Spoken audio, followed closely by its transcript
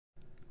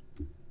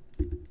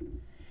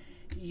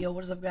Yo,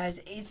 what is up, guys?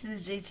 It's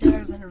JT,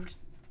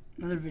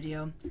 another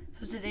video.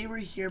 So today we're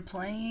here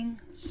playing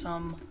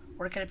some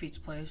work at a pizza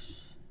place,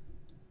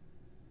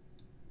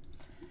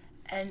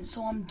 and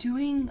so I'm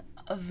doing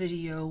a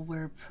video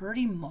where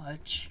pretty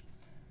much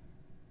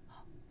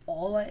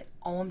all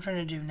I'm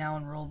trying to do now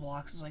in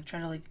Roblox is like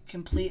trying to like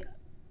complete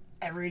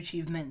every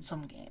achievement in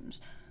some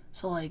games.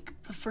 So like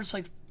the first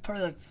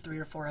probably like 3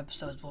 or 4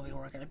 episodes will be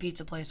work at a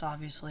pizza place,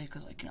 obviously,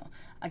 because like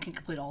I can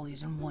complete all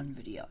these in one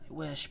video. I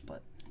wish,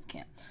 but I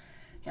can't.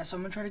 Yeah, so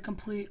I'm gonna try to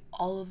complete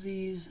all of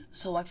these.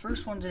 So my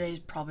first one today is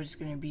probably just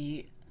gonna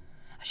be,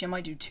 actually I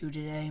might do 2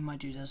 today. I might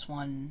do this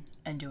one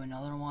and do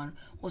another one.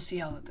 We'll see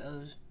how it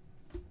goes.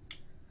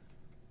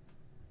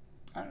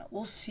 I don't know.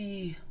 We'll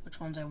see which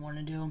ones I want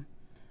to do.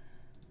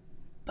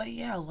 But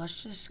yeah,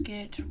 let's just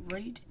get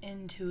right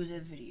into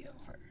the video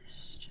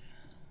first.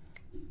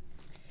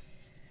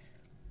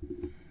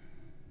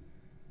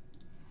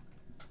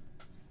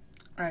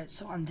 Alright,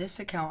 so on this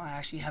account I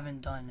actually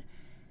haven't done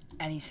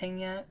anything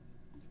yet.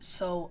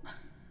 So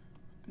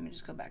let me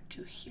just go back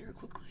to here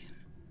quickly.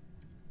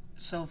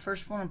 So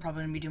first one I'm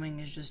probably going to be doing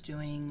is just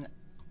doing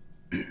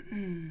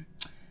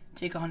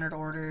take 100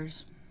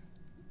 orders.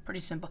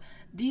 Pretty simple.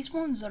 These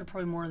ones are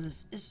probably more of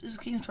this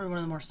game's probably one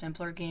of the more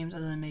simpler games,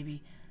 other than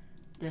maybe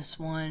this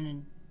one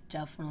and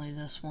definitely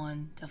this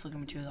one. Definitely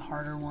going to be 2 of the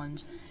harder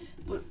ones.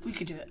 But we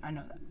could do it. I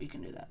know that. We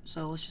can do that.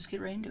 So let's just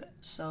get right into it.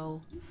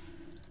 So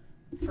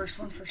first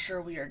one for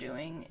sure we are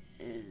doing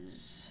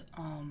is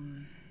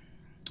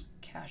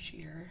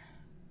Cashier.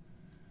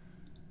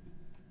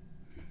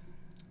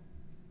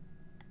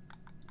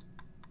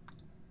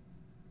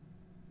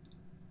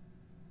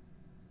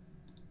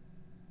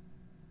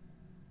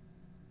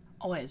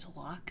 Oh wait, it's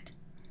locked?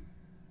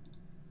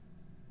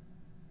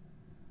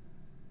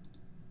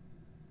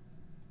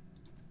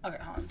 Okay,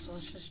 hold on. So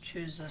let's just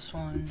choose this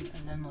one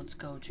and then let's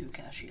go to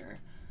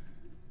Cashier.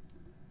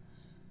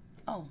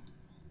 Oh.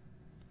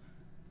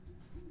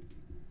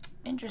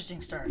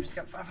 Interesting start. Just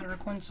got 500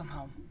 coins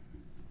somehow.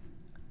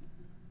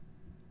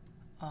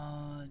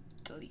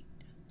 Delete.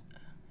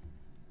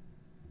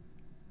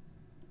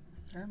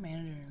 Is there a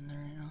manager in there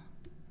right now?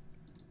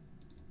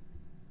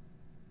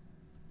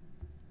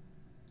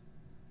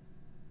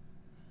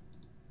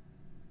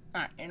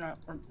 Alright, you know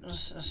what?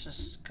 Let's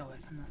just go away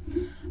from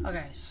that.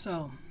 Okay,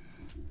 so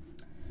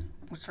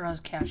we'll start as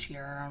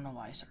Cashier. I don't know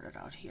why I started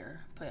out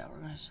here, but yeah,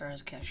 we're gonna start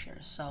as Cashier.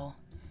 So,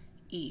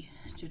 E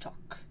to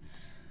talk.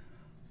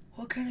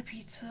 What kind of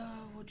pizza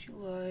would you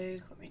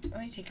like? Let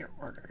me take your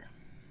order.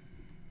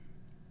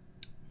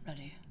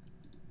 Ready?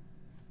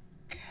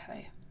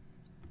 Okay.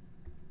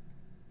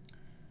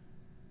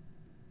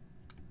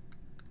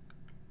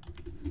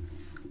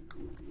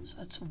 So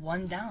that's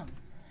 1 down.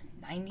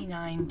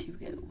 99 to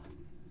go.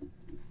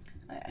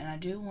 And I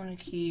do want to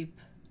keep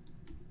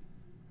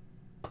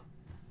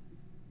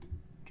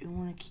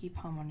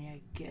how many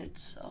I get,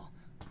 so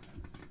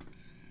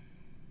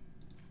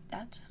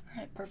that's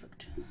alright,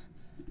 perfect.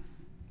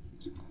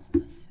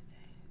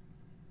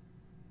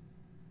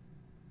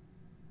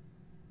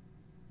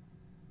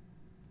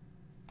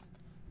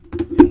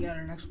 We got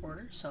our next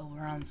order, so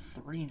we're on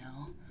 3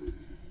 now.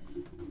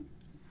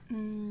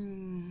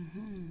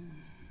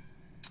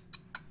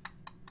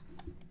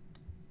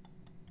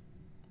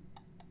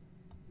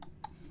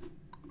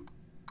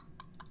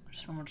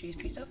 Just one more cheese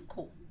pizza?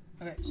 Cool.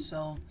 Okay,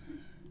 so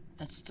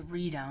that's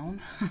 3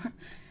 down.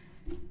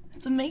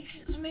 So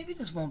maybe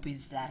this won't be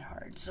that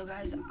hard. So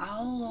guys,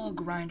 I'll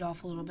grind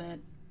off a little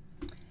bit,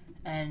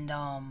 and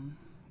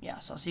yeah.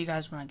 So I'll see you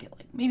guys when I get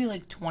maybe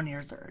 20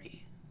 or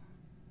 30.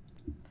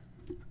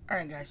 All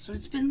right, guys. So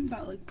it's been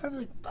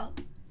probably about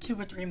 2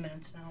 or 3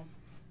 minutes now,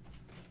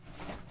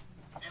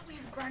 and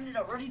we've grinded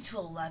already to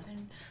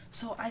 11.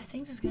 So I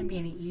think this is gonna be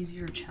an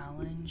easier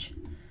challenge,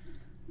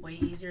 way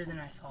easier than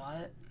I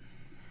thought.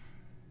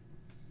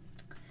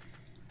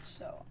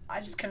 So I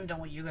just kind of don't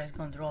want you guys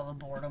going through all the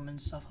boredom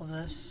and stuff of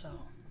this, so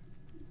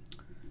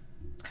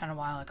it's kind of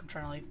why I'm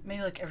trying to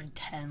maybe every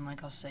 10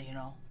 I'll say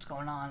what's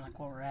going on,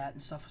 where we're at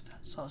and stuff like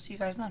that. So I'll see you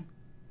guys then.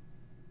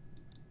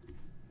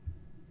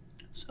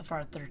 So far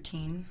at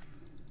 13.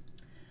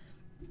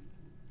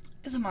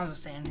 Guess I might as well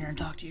stay in here and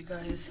talk to you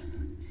guys.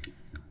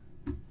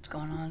 What's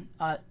going on?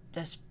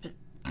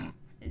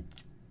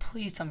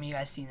 Please tell me you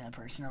guys seen that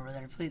person over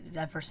there. Please,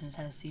 that person has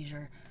had a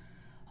seizure.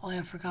 Oh yeah,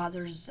 I forgot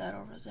there's that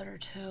over there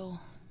too.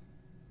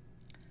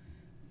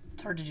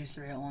 It's hard to do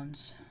 3 at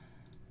once.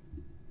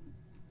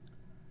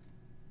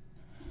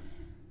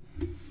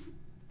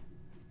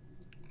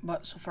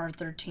 But so far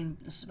 13,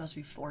 this is supposed to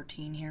be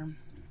 14 here.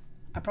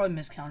 I probably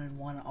miscounted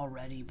 1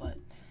 already, but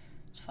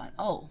it's fine.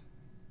 Oh,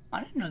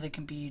 I didn't know they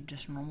can be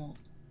just normal.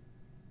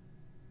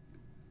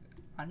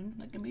 I didn't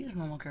know they can be just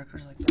normal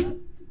characters like that.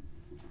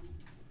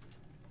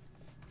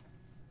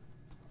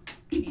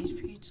 Cheese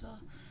pizza,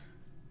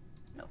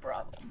 no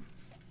problem.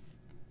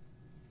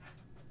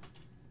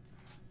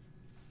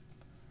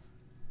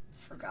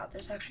 Forgot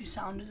there's actually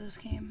sound to this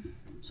game.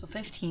 So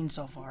 15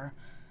 so far.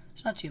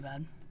 It's not too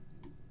bad.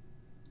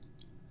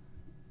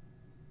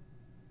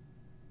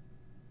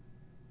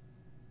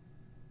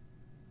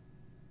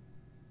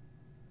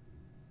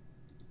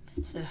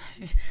 So,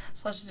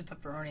 slashes the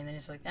pepperoni, and then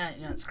it's like,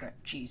 you know, it's crap,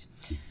 cheese.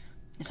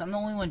 And so I'm the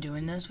only one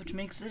doing this, which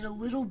makes it a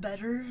little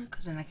better,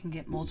 because then I can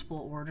get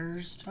multiple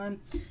orders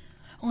time.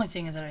 Only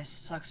thing is that it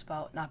sucks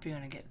about not being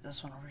able to get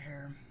this one over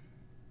here.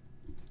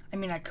 I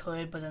mean, I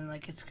could, but then,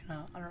 like, it's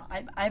gonna, I don't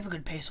know, I have a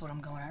good pace of what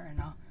I'm going at right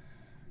now.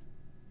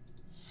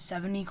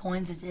 70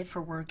 coins is it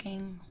for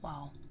working?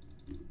 Wow.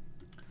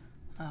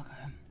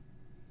 Okay.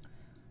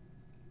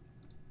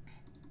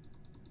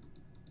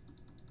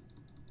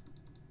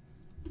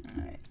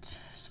 Alright,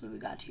 so what we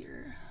got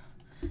here?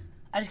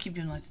 I just keep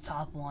doing like the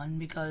top one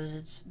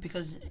because if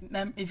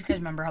you guys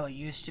remember how it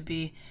used to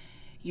be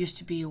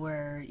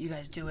where you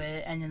guys do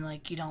it and then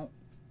like you don't,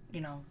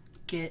 you know,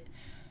 get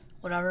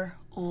whatever.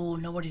 Oh,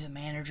 nobody's a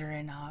manager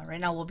right now. Right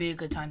now will be a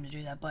good time to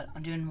do that, but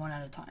I'm doing one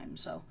at a time.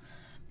 So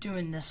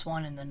doing this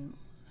one and then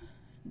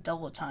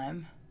double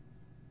time.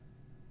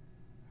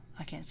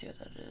 I can't see what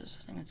that is.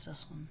 I think it's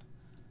this one.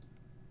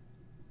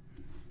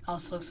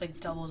 Also looks like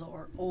doubles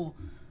or oh,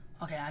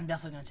 okay. I'm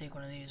definitely gonna take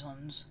one of these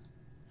ones.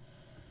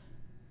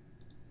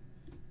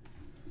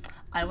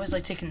 I always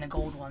like taking the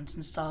gold ones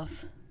and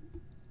stuff.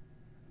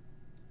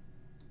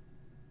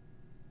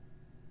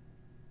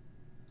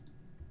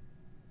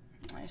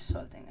 Nice, so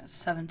I think it's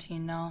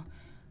 17 now.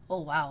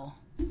 Oh wow.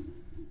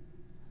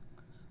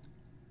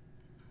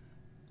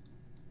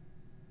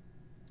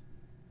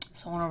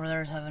 Someone over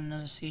there is having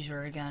a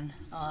seizure again.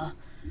 I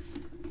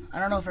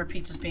don't know if our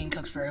pizza's being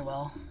cooked very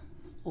well.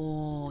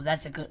 Oh,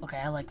 that's a good, okay,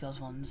 I like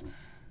those ones.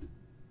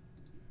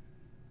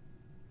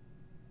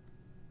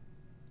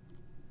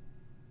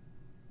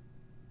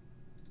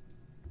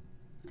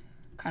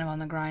 Kind of on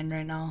the grind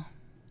right now.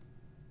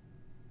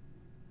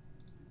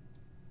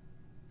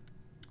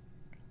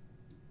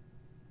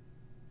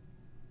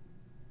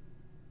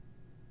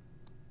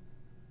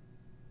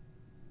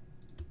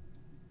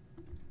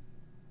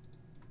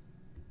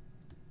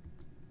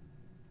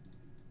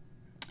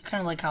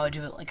 Kind of like how I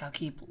do it, like I'll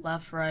keep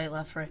left, right,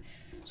 left, right.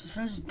 So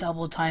since it's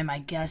double time, I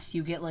guess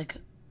you get like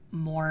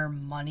more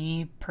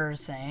money per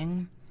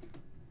thing.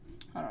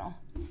 I don't know.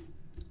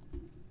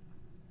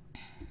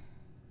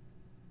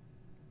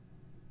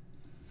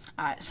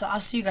 Alright, so I'll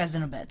see you guys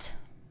in a bit.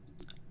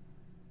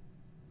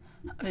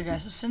 Okay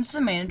guys, so since the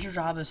manager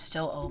job is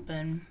still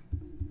open,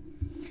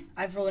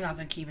 I've really not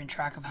been keeping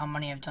track of how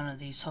many I've done of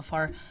these so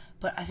far,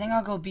 but I think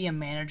I'll go be a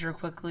manager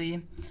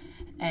quickly,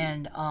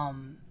 and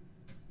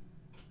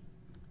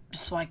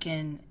so I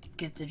can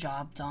get the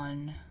job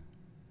done.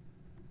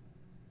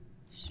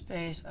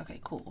 Space, okay,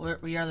 cool,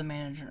 we are the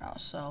manager now,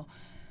 so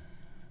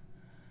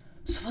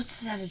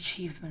what's that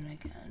achievement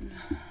again?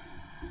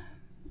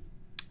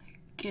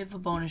 Give a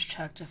bonus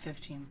check to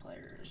 15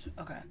 players.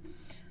 Okay.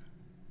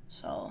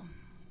 So,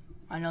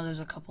 I know there's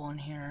a couple in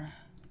here.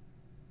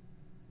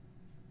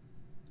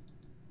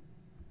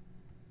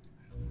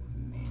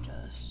 Let me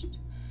just...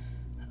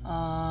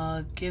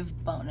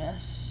 give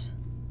bonus.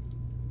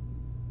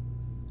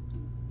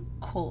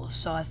 Cool.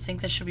 So, I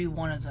think that should be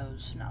one of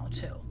those now,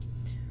 too.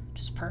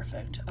 Which is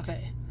perfect.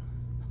 Okay.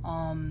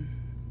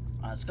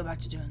 Let's go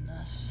back to doing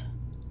this.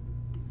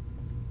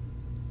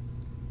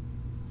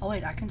 Oh,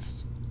 wait, I can...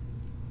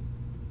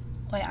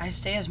 Wait, I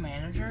stay as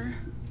manager?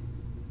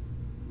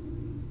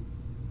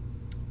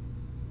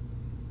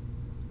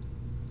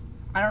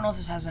 I don't know if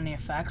this has any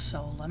effects,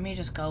 so let me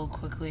just go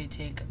quickly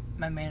take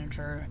my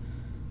manager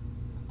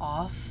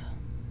off.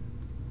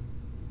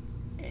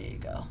 There you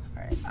go.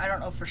 Alright, I don't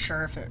know for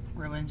sure if it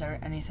ruins or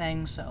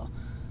anything, so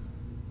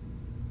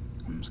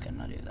I'm just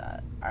gonna do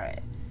that.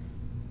 Alright.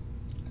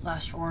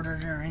 Last order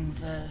during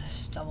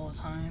this double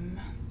time.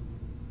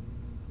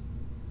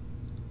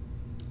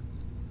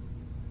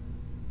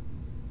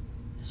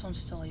 This one's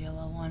still a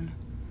yellow one.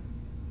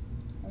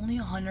 Only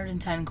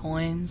 110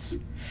 coins.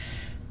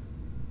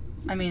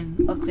 I mean,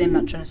 luckily I'm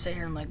not trying to sit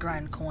here and like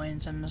grind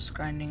coins. I'm just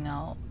grinding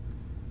out.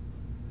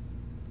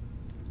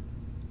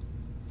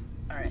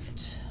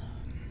 Alright.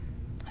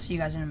 I'll see you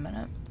guys in a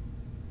minute.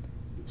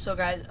 So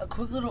guys, a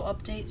quick little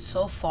update.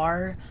 So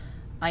far,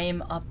 I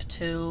am up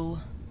to...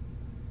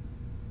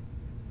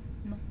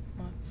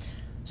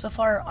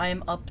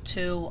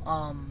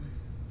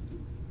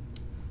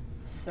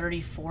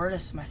 34.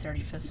 This is my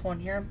 35th one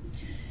here,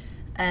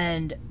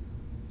 and I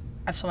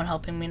have someone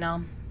helping me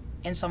now,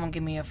 and someone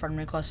gave me a friend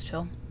request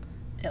too.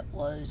 It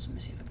was, let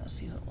me see if I can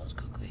see who it was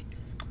quickly.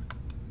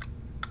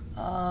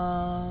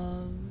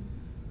 Don't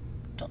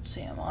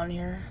see him on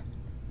here.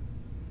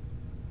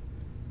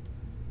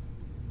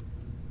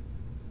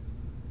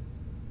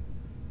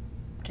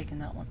 I'm taking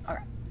that one. All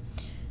right,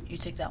 you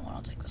take that one.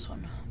 I'll take this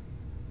one.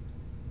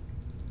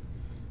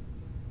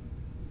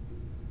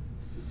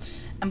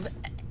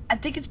 I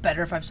think it's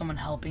better if I have someone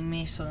helping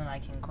me so then I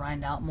can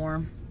grind out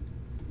more.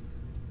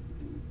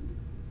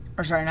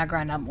 Or sorry, not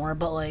grind out more,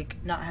 but like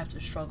not have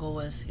to struggle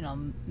with, you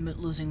know,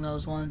 losing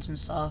those ones and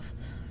stuff.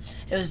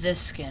 It was this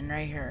skin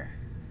right here.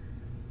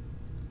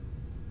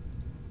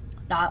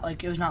 Not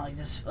like, it was not like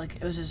this, like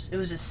it was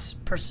this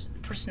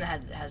person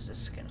that has this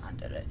skin on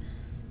did it.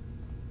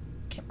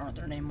 Can't remember what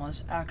their name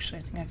was. Actually,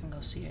 I think I can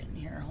go see it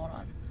in here. Hold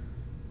on.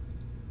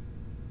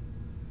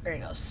 There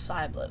you go,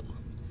 Sky Blue.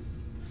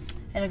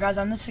 And guys,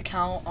 on this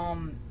account,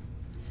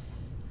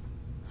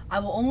 I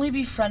will only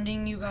be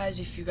friending you guys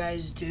if you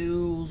guys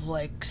do,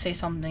 like, say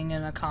something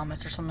in the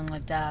comments or something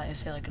like that. You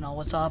say, like, you know,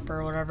 what's up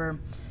or whatever.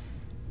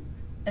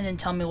 And then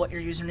tell me what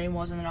your username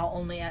was, and then I'll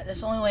only add,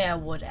 that's the only way I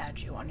would add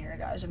you on here,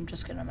 guys. I'm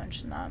just gonna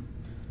mention that.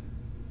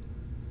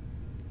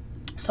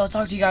 So I'll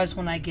talk to you guys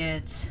when I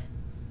get,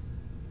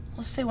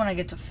 let's say when I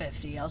get to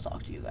 50, I'll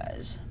talk to you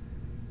guys.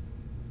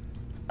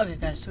 Okay,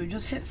 guys, so we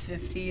just hit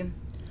 50.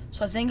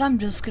 So I think I'm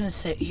just gonna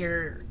sit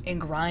here and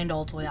grind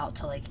all the way out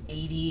to, like,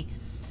 80.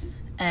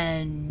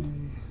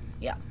 And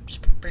yeah,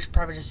 just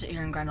probably just sit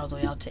here and grind all the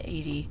way out to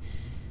 80,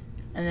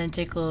 and then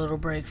take a little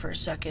break for a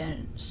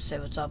second, say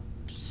what's up,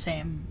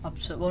 same up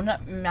to, well,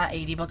 not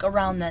 80, but like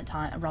around that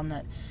time, around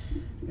that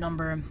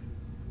number,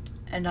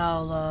 and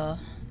I'll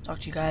talk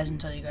to you guys and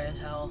tell you guys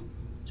how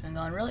it's been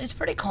going. Really, it's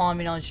pretty calm,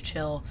 you know, it's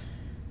chill.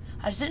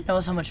 I just didn't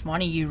notice how much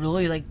money you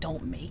really, like,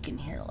 don't make in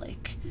here.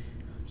 Like,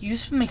 you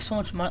used to make so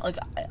much money. Like,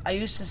 I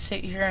used to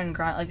sit here and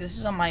grind, like, this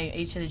is on my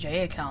A to the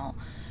J account.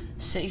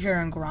 Sit here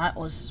and grind.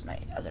 Well, this is my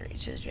other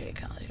HSJ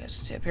account, you guys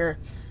can see up here.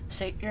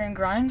 Sit here and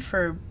grind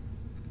for,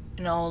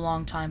 you know, a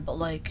long time, but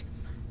like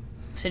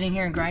sitting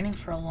here and grinding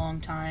for a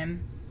long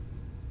time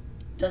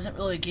doesn't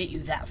really get you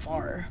that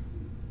far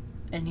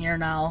in here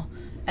now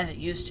as it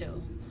used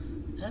to.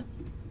 Is that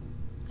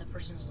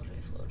person's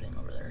literally floating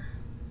over there?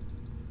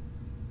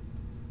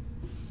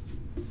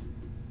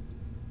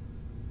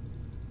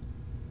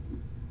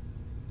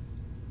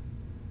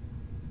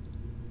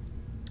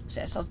 So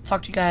yes, I'll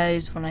talk to you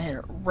guys when I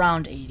hit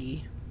around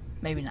 80,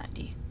 maybe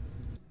 90.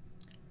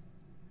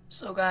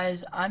 So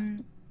guys,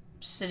 I'm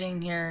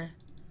sitting here,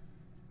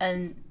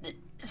 and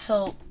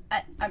so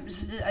I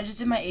just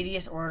did my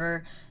 80th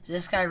order.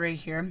 This guy right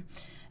here,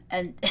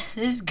 and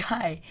this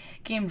guy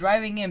came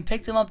driving in,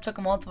 picked him up, took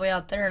him all the way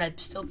out there, and I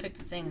still picked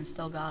the thing and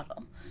still got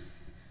him.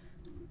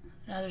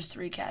 Now there's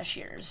 3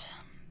 cashiers.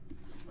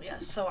 Yeah,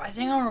 so I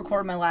think I'll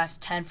record my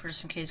last 10 for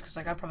just in case, because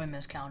like I probably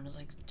miscounted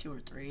like 2 or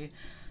 3.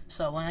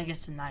 So when I get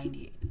to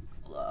 90,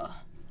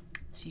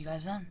 see you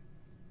guys then.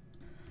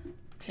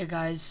 Okay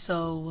guys,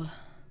 so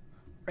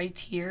right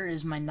here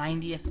is my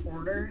 90th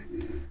order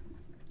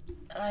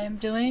that I am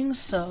doing,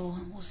 so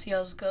we'll see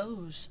how this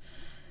goes.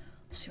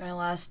 See my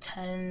last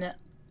 10.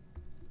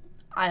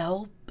 I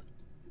hope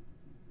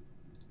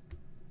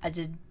I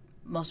did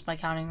most of my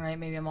counting right.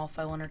 Maybe I'm off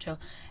by 1 or 2. And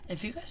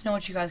if you guys know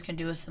what you guys can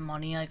do with the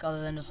money, like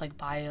other than just like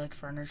buy like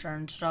furniture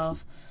and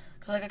stuff,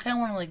 because like I kind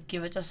of want to like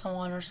give it to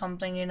someone or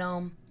something, you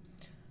know.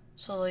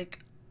 So, like,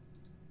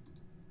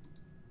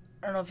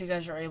 I don't know if you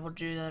guys are able to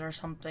do that or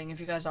something. If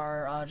you guys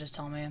are, just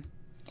tell me.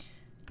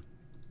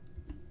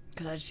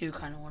 Because I do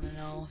kind of want to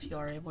know if you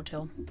are able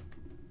to.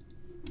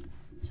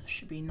 So, it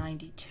should be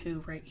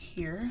 92 right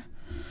here.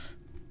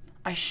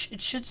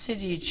 It should say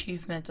the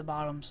achievement at the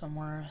bottom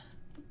somewhere.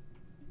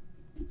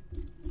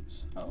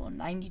 So,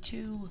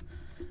 92.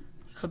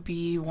 We could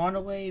be 1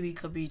 away. We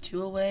could be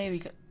 2 away. We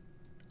could,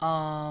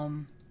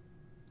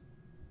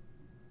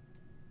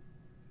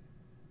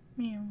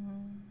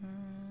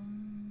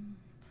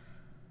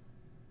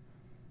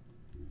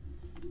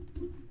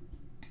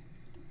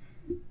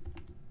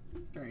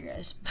 sorry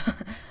guys.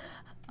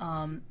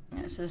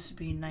 Yeah, so this would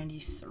be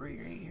 93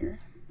 right here.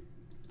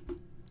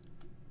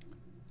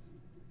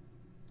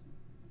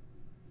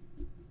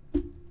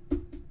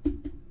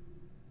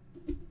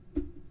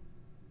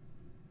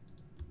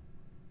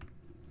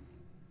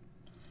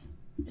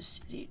 Just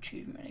see the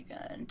achievement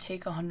again.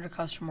 Take 100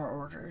 customer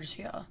orders,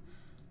 yeah.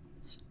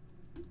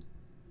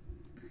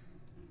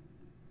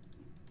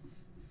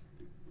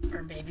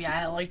 Or maybe I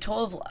have like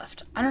 12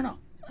 left. I don't know.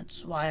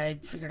 That's why I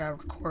figured I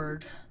would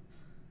record.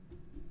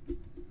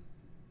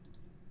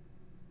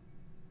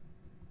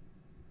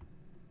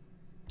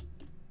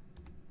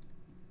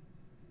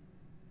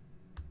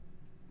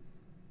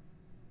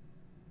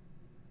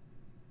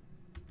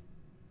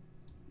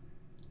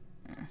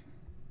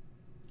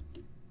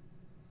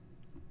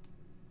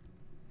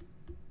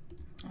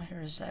 Oh,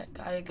 here's that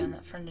guy again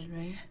that friended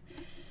me.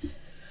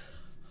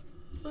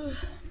 Alright,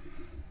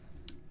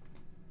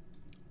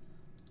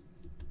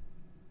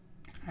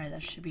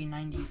 that should be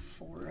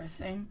 94, I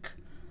think.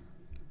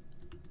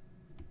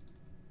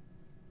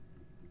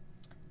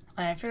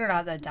 And I figured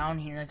out that down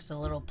here, like the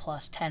little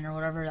plus 10 or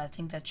whatever, I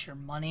think that's your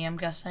money, I'm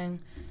guessing.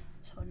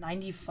 So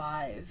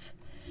 95.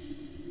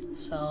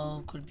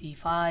 So could be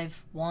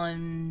 5,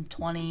 1,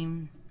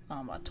 20,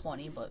 not about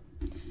 20, but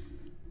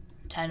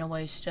 10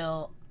 away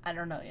still. I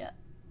don't know yet.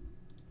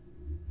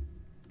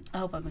 I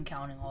hope I've been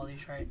counting all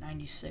these right.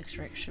 96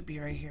 right should be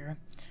right here.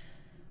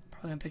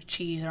 Probably gonna pick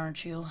cheese,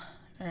 aren't you?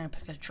 I'm gonna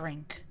pick a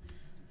drink.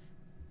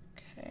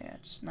 Okay,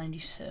 that's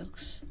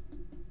 96.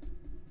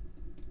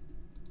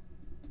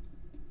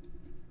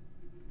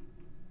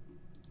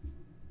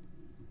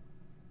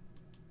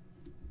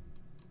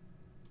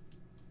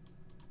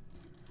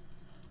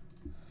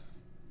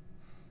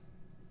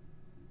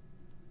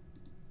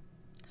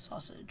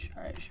 Sausage.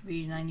 Alright, it should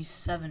be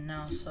 97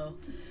 now, so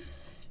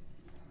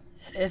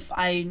if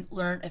I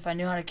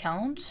knew how to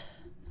count,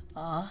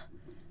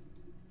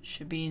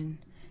 Should be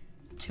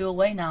 2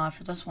 away now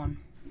after this one.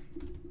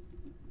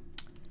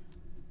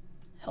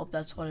 Hope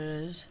that's what it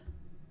is.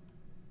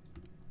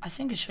 I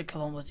think it should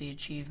come up with the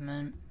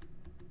achievement.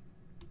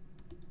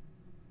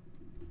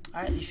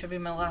 Alright, these should be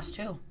my last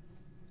 2.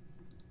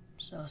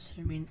 So this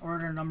should be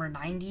order number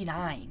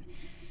 99.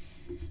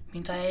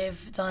 Means I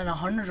have done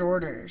 100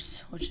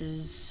 orders, which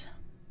is...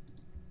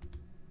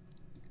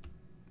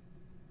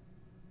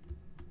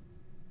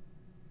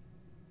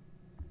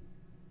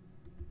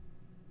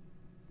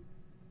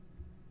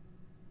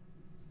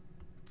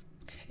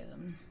 Okay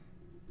then.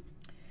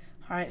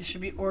 Alright, it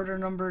should be order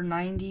number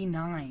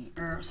 99.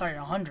 Or, sorry,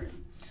 100.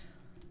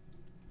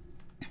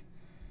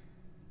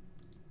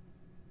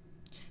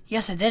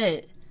 Yes, I did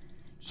it.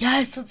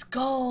 Yes, let's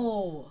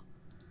go.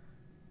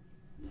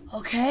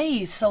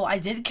 Okay, so I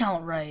did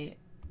count right.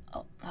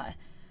 Oh, hi.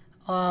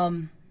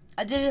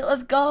 I did it.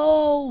 Let's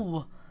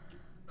go.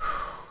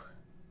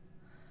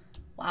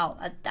 Wow,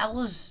 that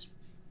was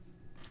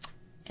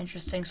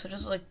interesting. So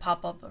just like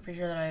pop up over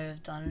here that I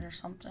have done it or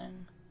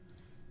something.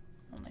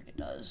 I don't think it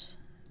does.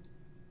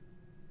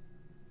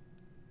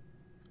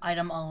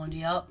 Item owned.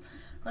 Yep.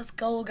 Let's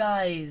go,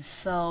 guys.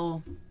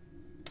 So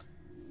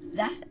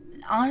that.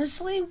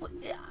 Honestly,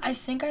 I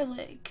think I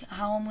like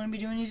how I'm going to be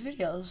doing these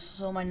videos.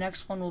 So my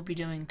next one will be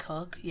doing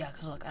cook. Yeah,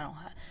 because look, I don't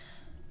have...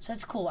 So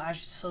that's cool,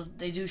 actually. So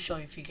they do show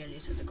you if you get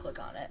it, so to click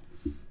on it.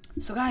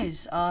 So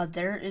guys,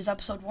 there is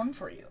episode 1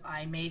 for you.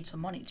 I made some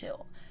money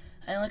too.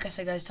 And like I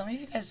said, guys, tell me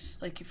if you guys,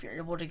 like, if you're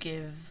able to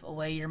give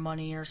away your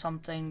money or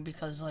something.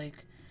 Because,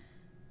 like,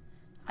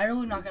 I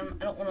don't want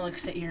to, like,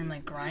 sit here and,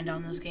 like, grind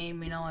on this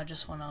game, you know. I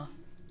just want to,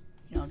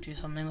 you know, do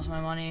something with my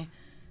money.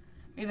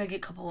 Maybe I get a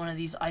couple one of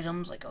these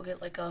items, like I'll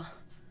get like a,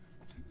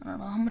 I don't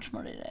know, how much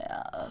money do I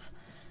have?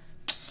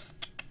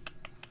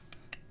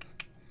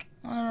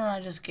 Why don't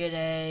I just get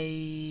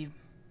a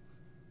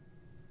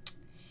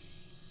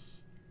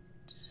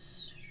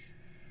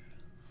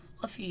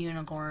fluffy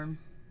unicorn?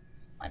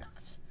 Why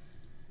not?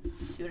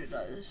 See what it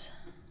does.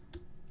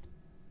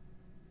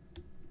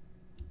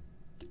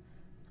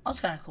 Oh, it's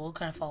kind of cool. It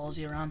kind of follows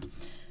you around.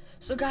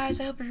 So guys,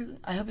 I hope you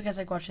guys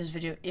like watching this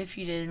video. If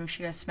you did, make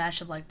sure you guys smash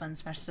the like button,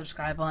 smash the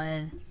subscribe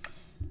button.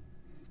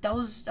 That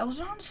was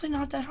honestly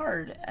not that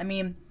hard. I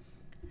mean,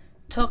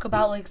 took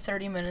about like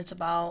 30 minutes.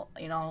 About,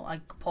 you know, I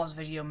paused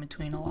the video in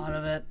between a lot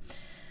of it.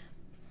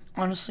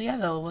 Honestly, yeah,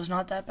 though, it was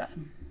not that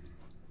bad.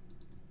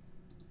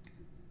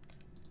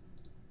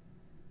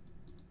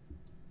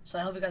 So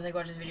I hope you guys like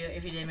watching this video.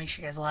 If you did, make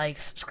sure you guys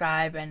like,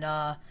 subscribe, and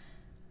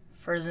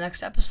for the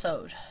next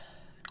episode,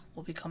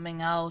 will be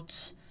coming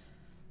out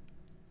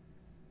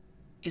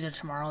either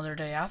tomorrow or the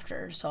day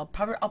after. So I'll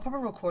probably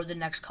record the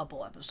next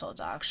couple episodes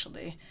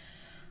actually.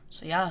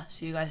 So yeah,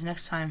 see you guys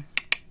next time.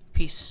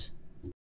 Peace.